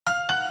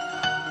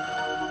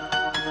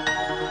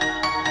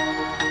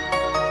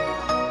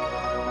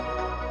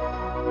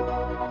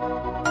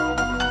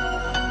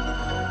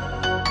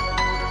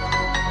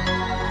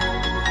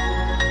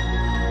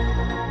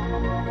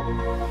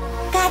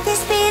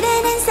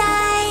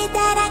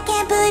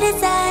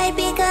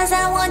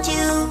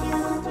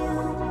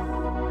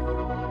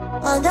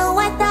Although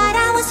I thought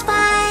I was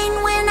fine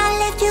when I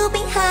left you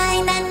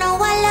behind, I know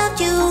I loved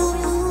you.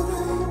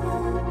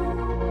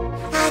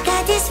 I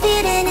got this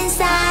feeling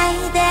inside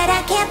that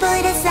I can't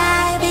put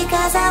aside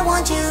because I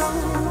want you.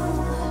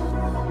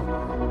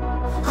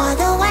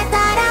 Although I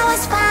thought I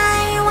was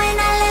fine when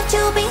I left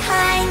you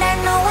behind, I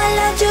know I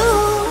loved you.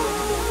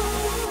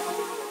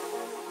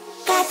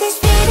 Got this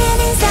feeling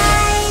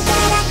inside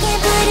that I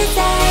can't put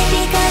aside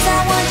because I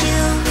want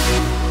you.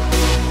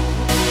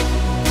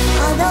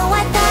 Although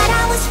I thought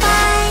I was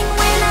fine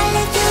when I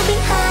left you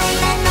behind,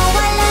 I know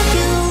I love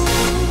you.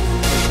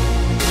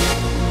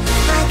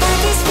 I got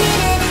this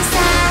feeling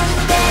inside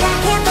that I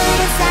can't put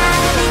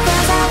aside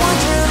because I want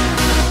you.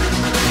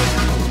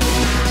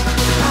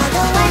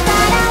 Although I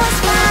thought I was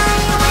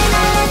fine when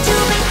I left you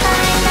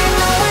behind, I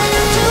know I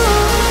love you.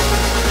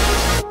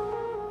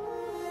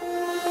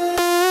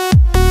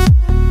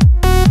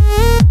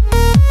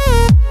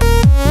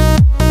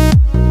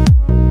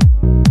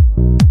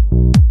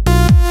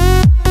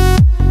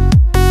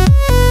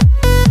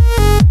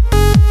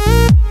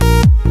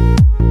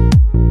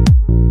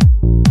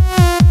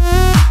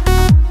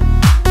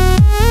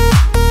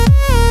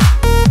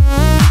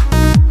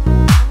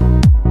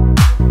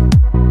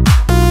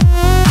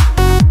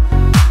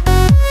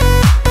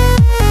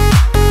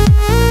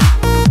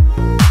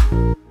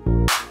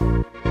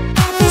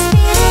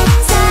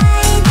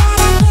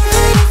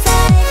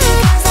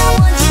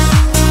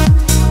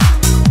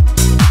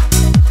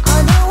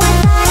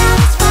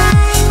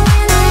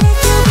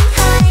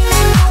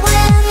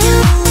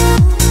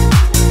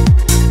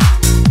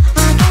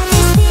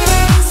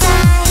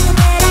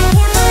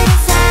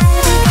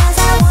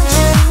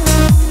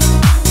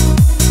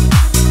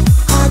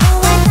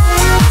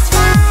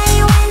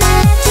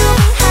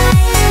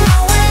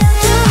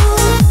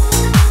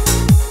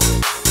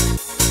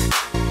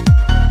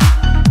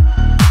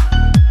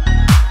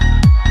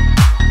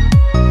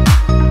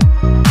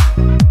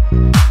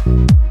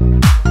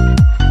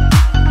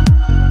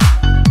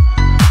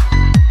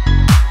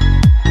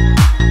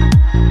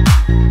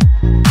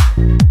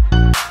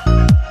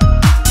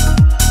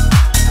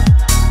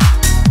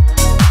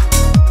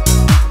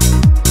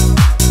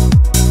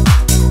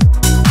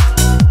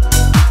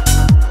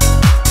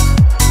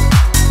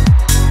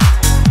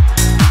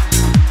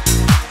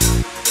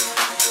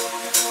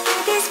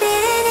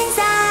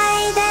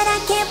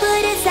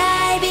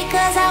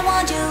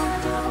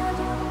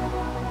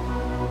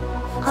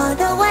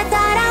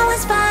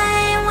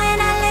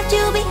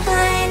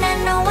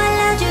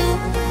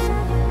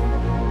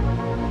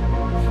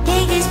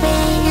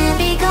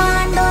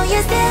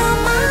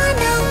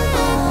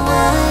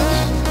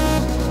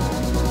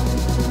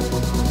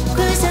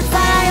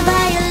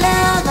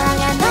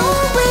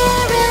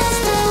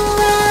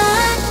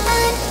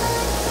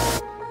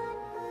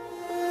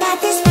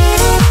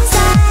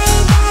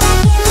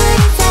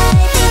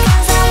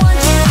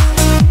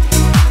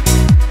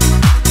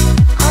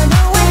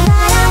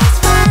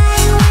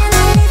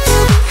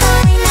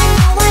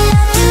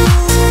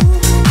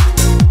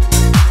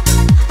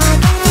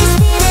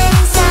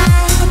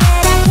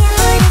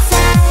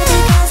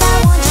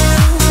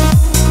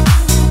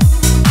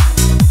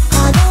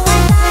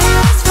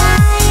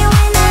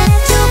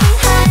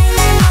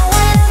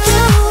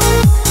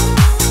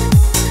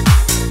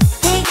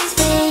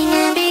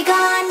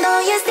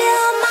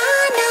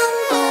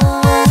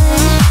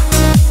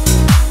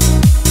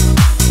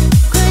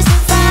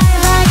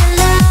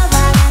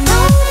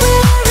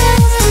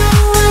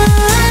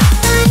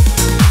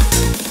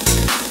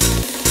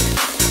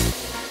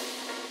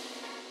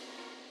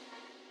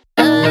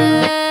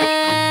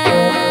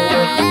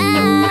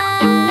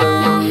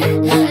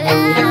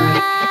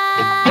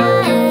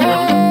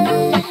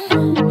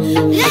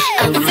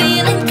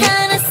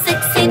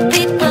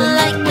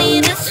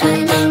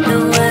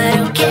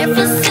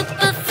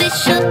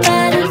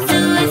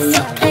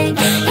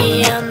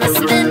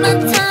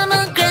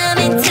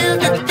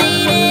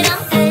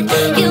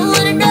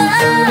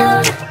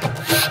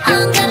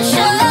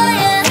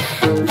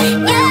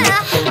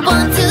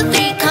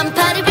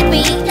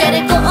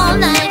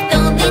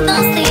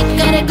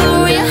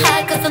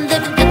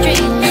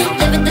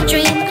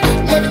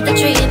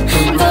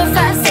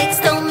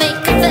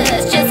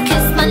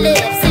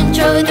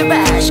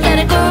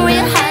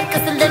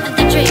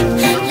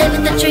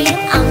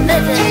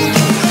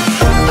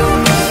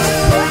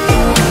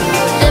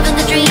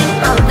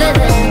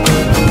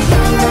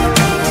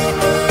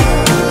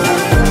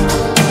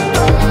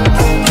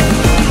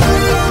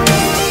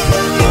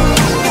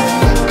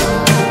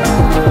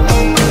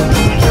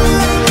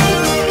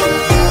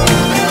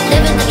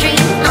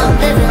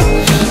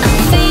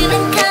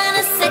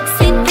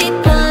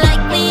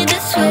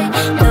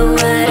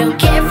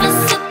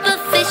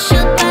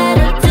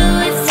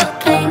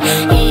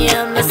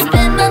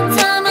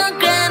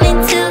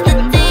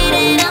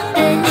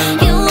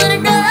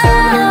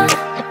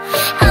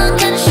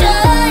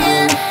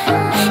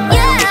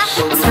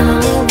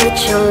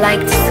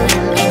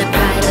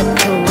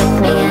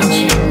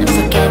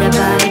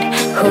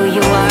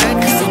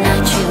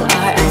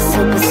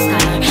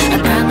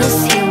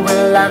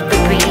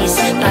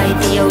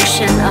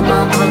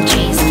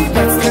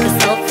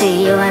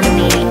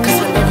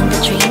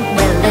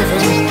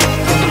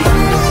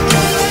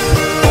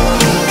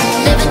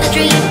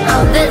 dream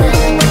I'm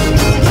living.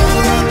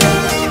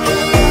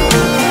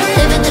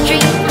 Living the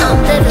dream I'm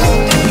living.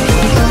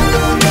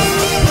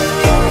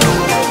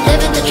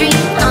 Living the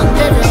dream I'm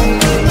living.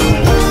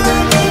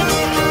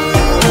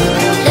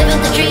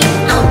 Living the dream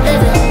I'm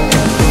living.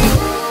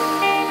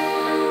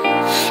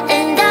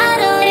 And I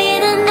don't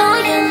even know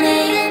your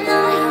name,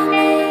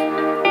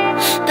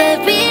 but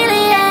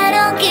really I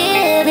don't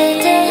give a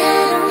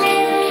damn.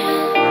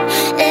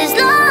 As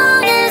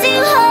long as you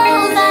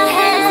hold my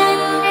hand,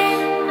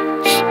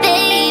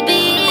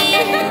 baby.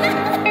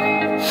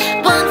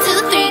 1,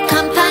 2, 3,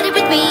 come party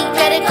with me.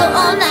 Gotta go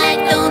all night,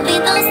 don't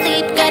need no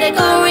sleep. Gotta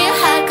go real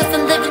hard, cause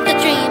I'm living the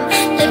dream.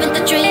 Living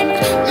the dream,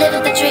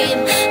 living the dream.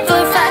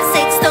 4, 5,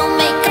 6, don't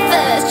make a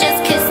fuss. Just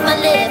kiss my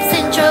lips,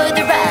 enjoy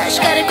the rush.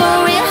 Gotta go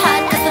real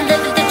hard, cause I'm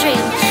living the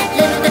dream.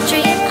 Living the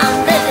dream, I'm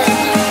living.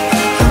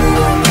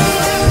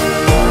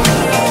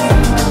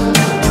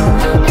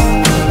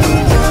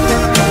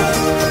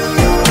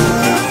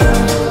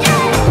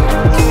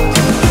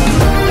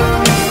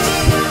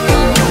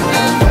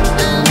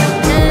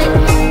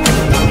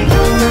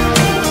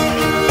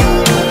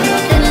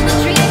 Living the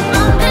dream,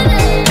 I'm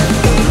living.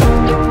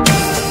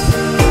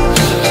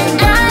 And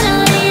I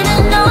don't even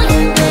know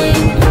your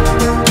name,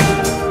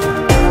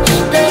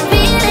 but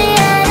really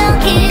I don't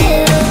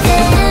give a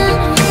damn.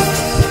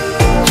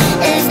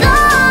 As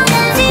long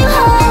as you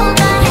hold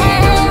my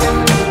hand,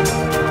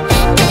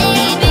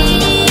 baby.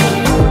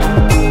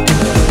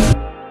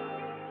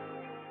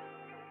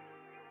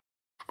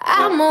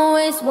 I'm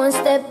always one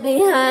step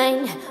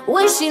behind,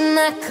 wishing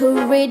I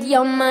could read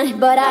your mind,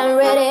 but I'm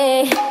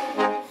ready.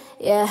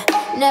 Yeah,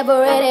 never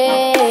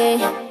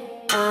ready.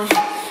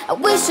 I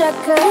wish I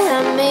could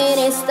have made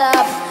it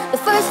stop the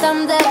first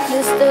time that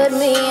you stood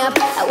me up.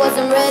 I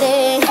wasn't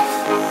ready.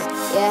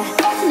 Yeah,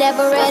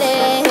 never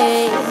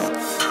ready.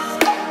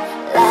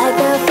 Like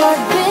a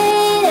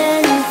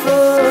forbidden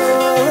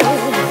fruit,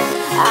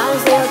 I'm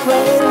still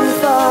craving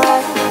for.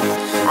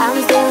 I'm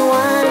still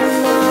wanting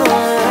more.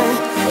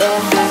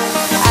 Yeah,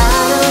 I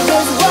know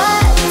just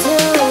what to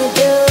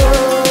do,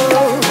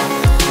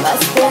 but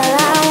still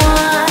I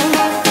want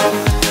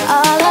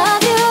all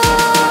of you.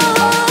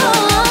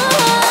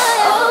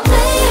 Oh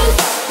please,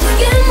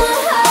 give my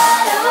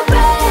heart a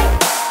break.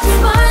 It's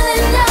more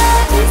than I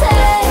can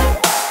take.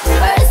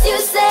 First you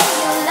say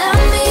you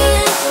love me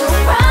and you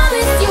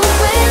promise you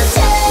will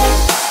change.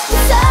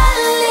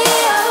 Suddenly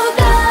you're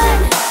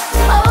gone,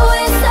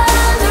 always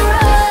on the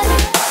run,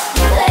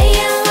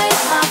 playing with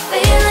my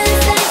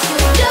feelings and you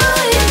do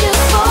it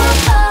just for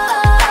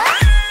fun.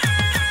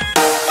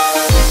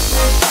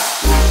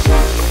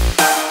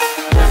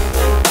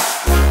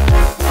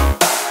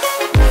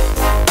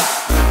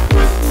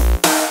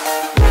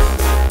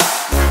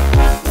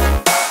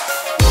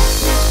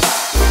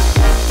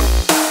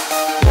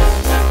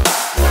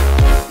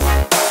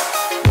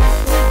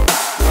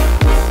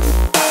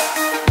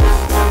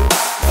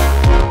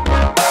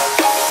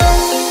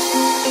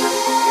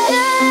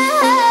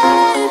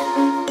 Yeah,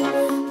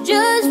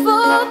 just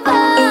for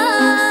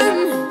fun.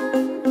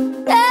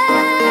 Yeah.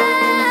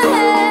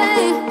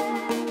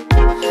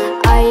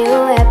 Are you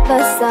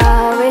ever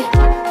sorry?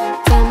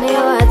 Tell me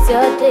what's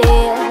your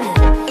deal.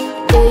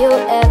 Do you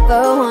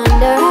ever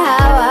wonder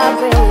how I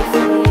really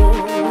feel?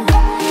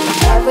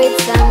 Every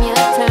time you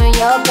turn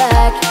your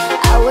back,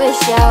 I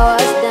wish I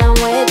was done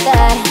with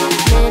that.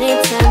 Many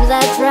times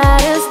I try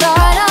to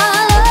start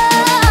all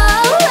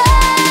over.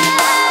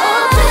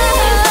 Oh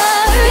please,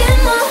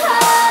 give my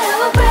heart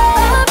a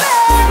break.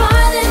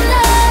 More than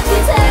I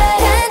can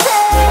take.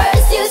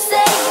 First you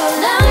say you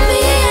love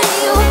me and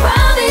you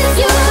promise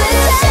you will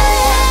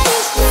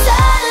change.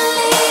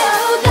 Suddenly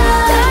you're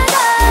gone,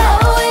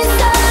 always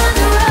on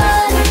the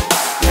run,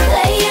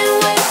 playing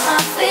with my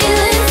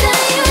feelings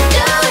and you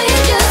do it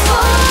just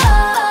for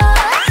fun.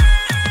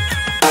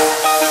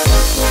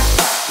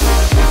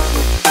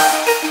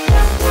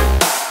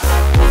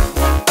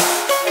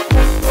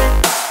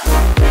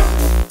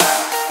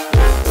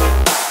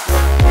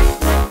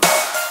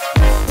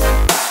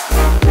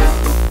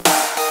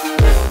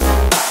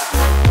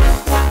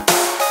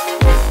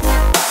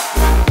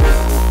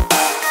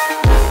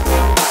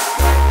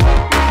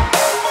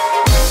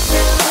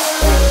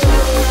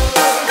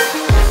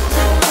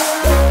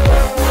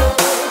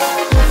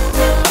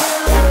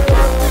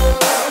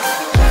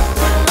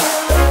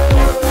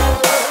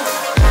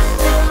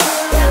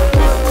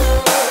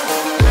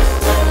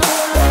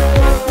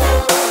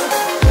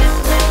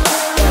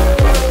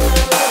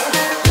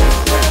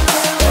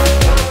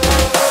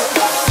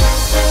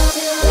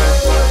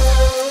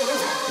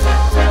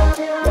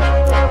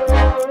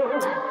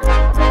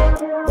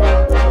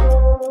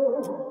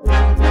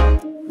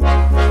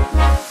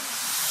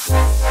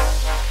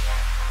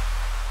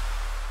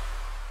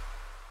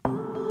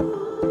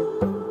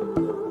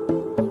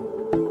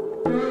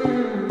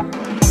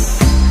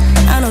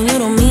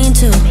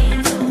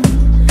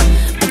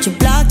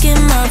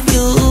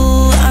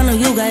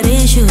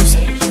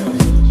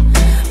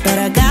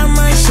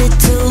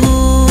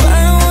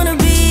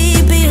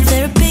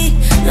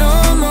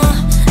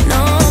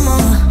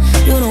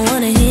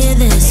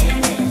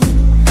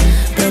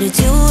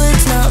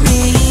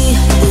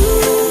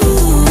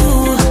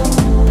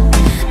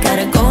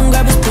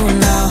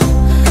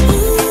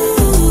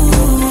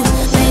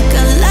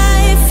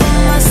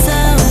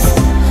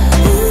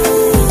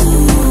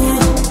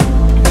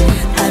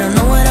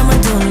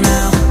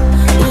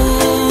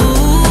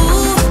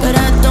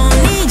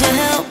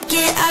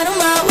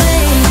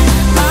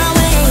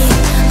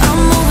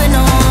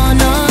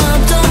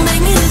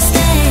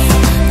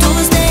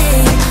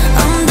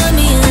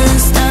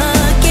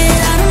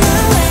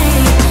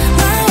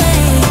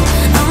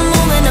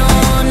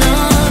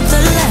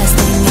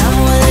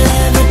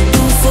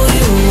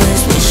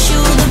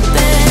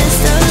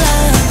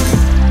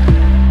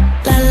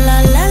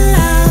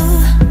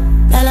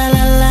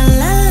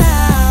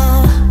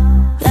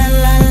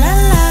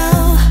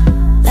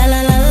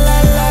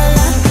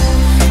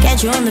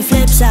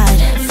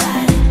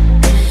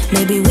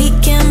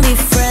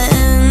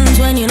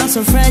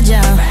 so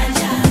fragile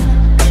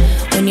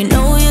when you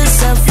know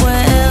yourself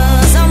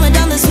well. Somewhere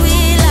down the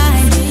sweet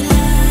line,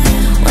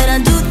 when I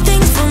do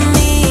things for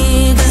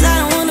me, 'cause I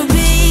don't wanna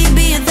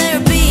be a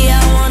therapy,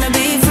 I wanna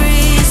be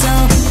free. So,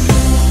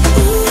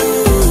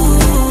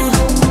 ooh,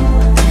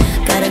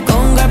 gotta go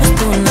and grab a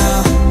spoon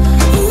now.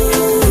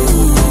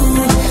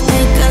 Ooh,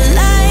 make a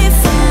life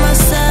for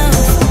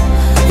myself.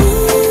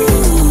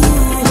 Ooh,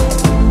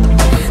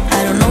 I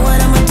don't know what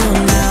I'ma do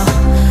now.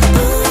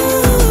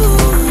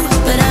 Ooh,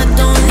 but I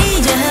don't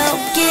need your help.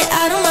 Get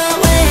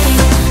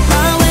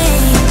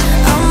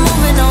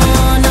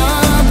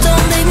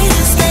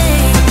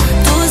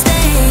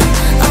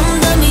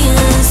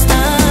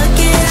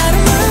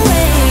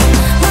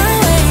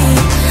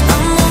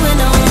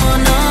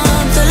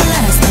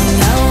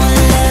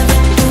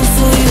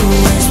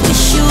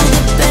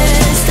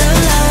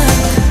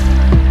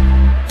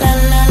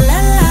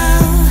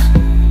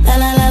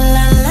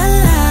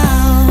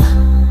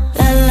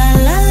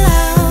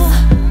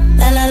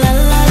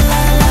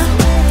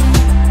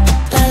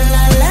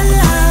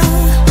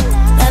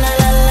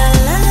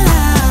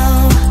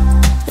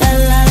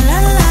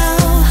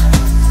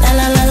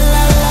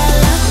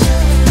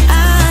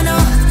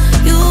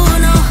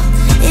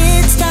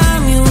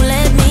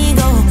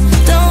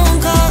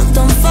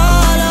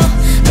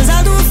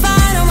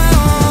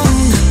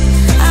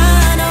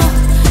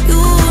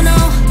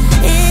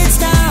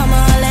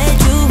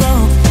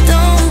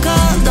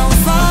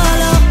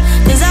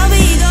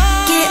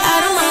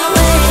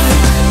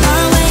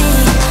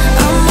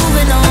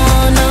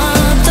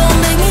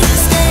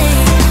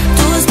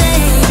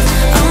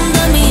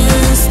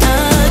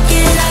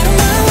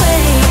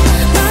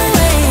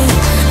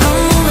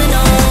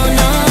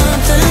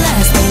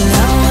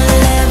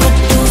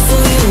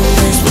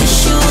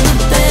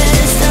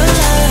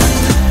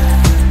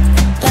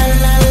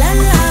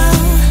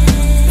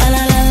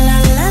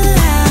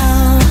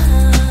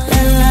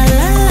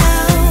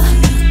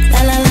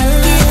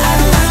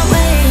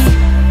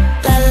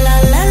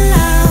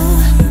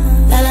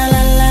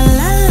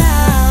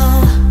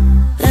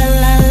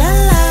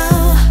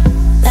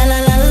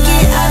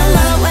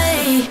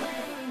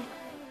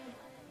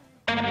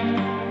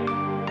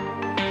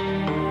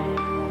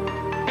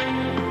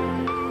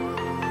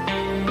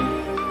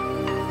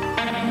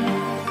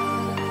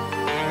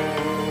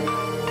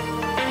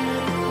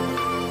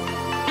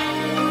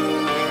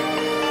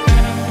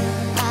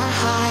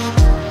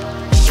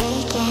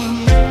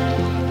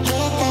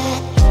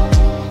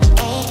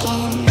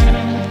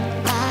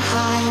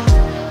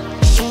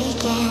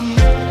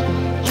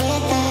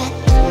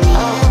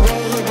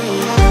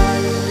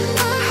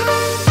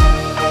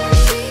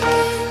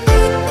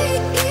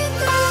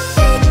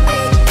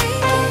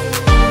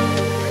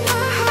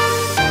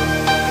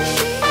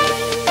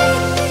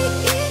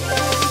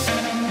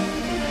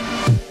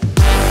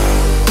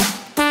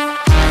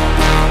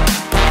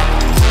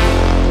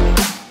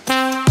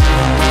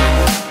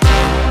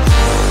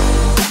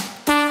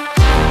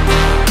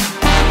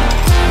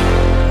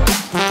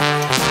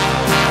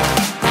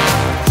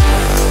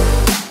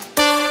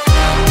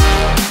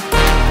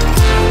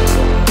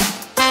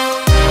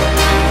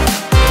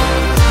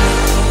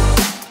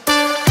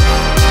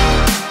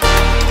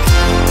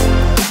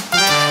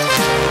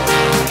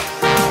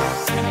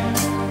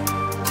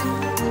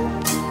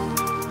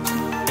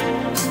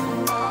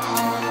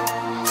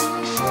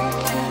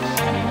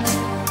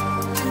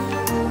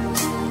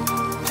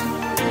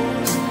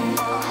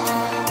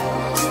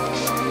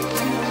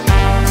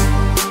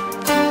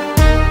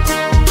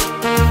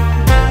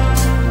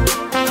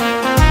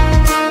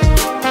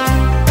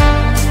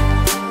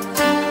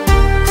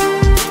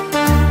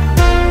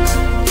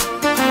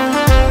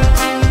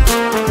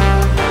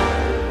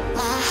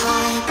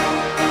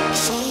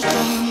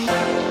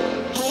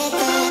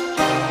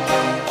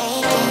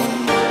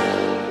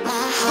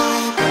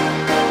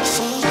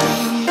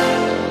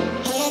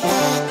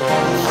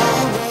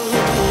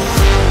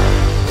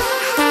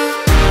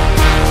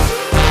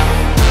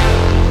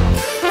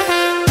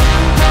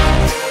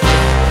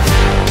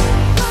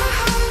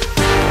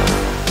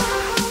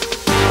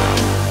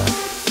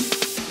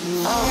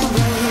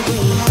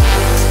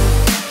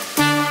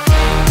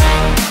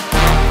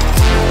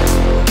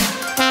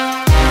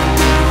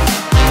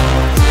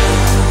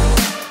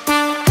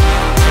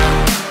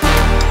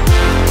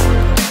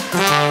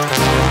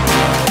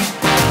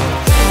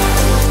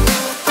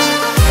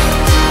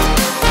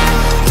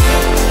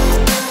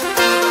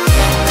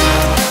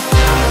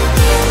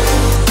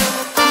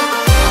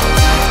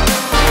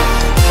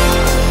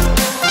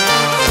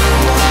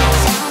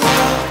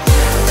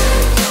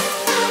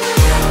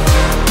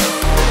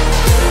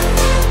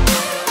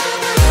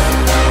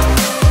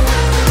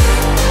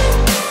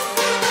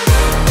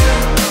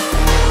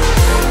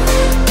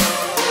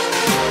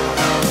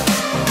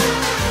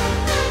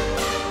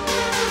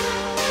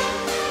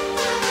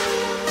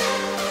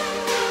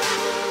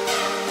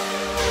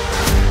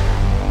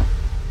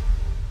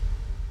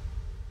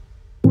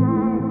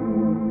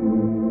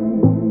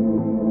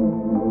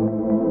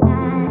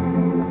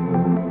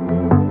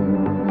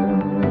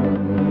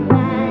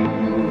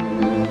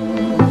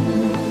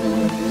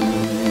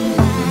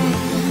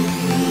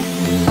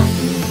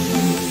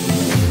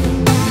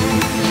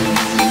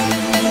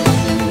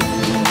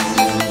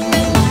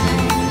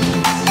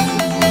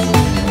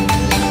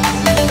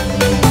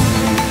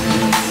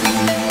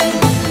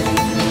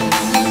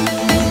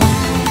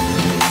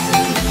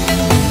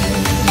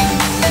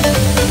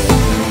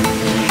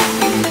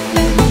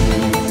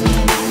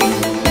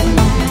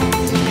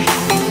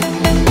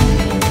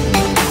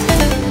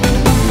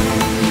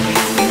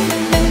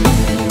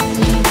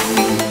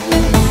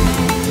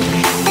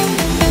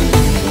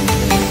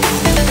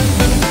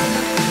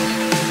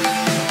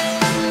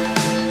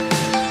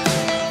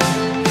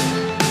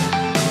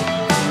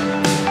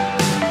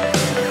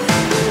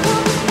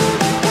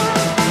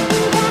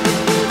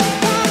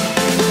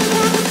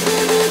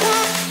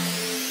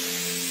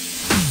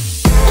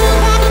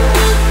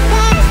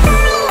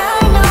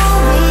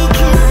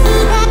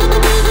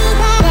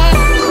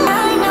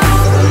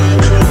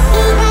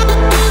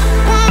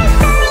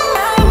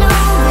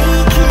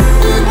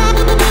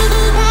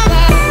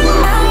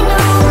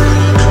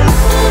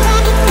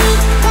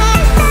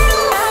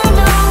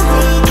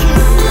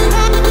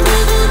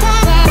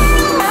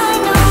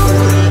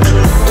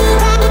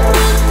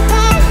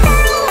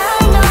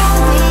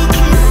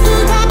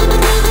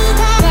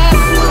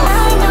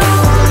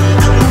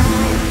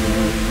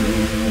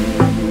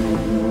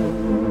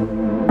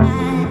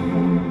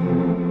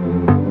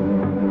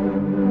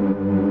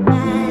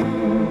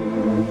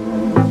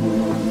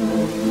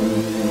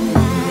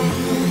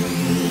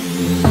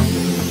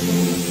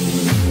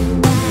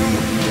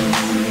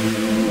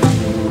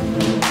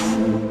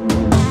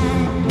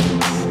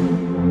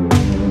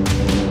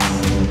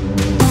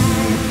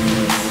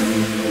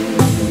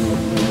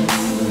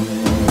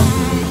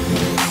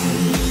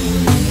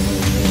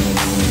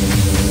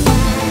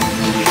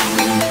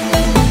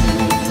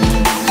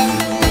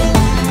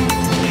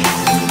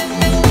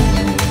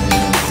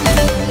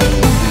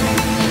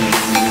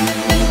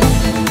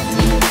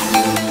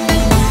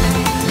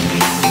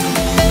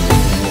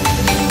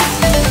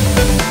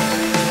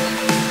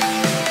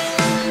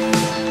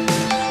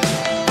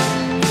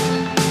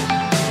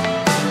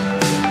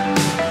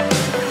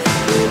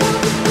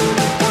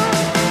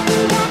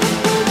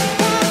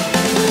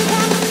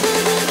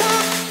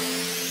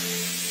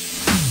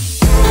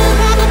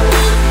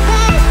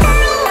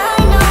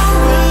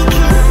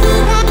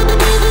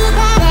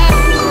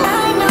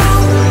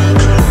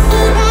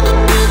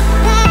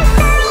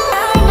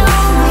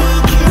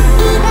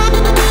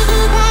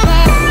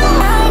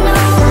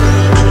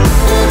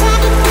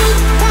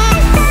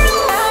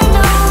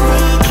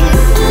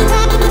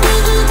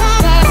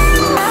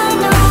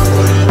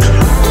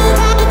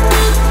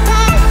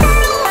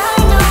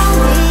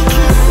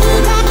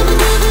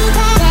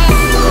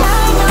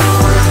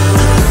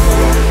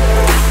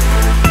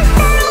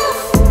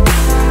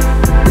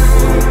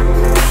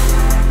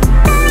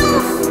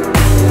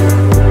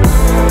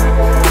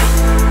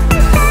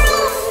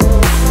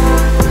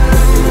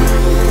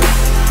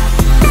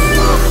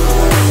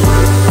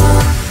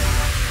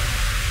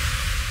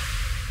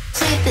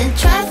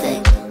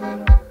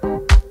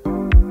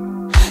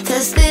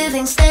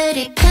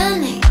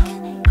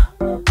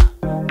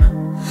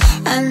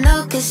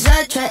 'cause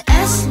I tried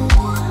acid.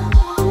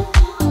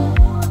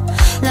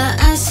 Now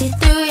I see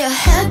through your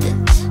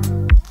habits,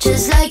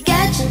 just like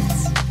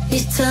gadgets.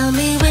 You tell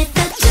me with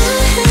the two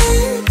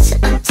hands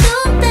I'm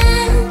too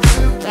bad.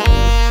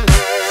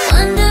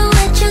 Wonder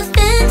what you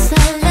think's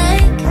I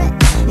like.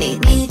 Need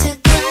me to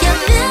get your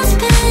bills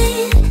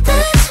paid,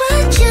 that's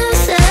what you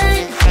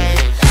said.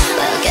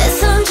 Well,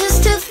 guess I'm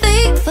just too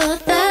fake for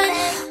that.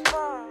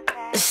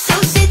 So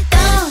sit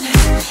down,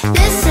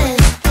 listen,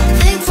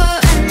 think for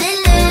a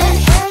minute.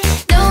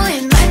 Know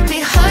it might be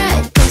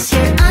hard 'cause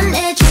you're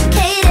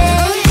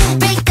uneducated.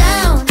 Break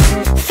down,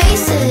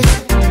 face it,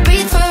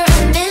 breathe for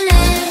a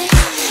minute.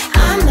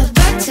 I'm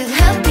about to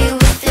help you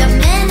with your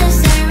manners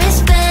and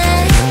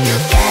respect. You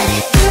get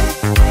it?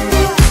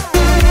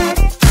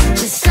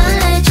 Just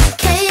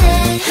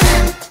uneducated.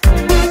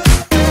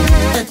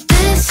 But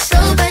this so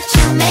but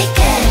you make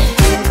it.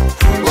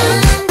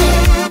 One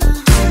day,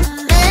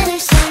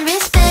 manners and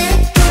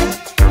respect.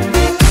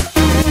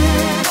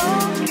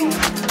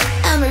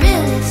 I'm a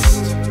realist.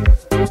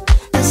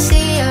 I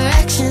see your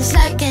actions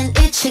like an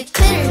itchy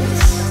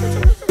clitoris.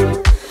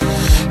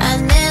 I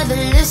never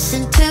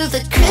listen to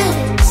the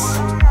critics.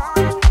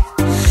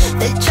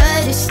 They try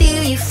to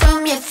steal you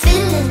from your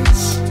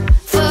feelings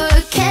for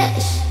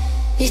cash.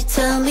 You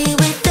tell me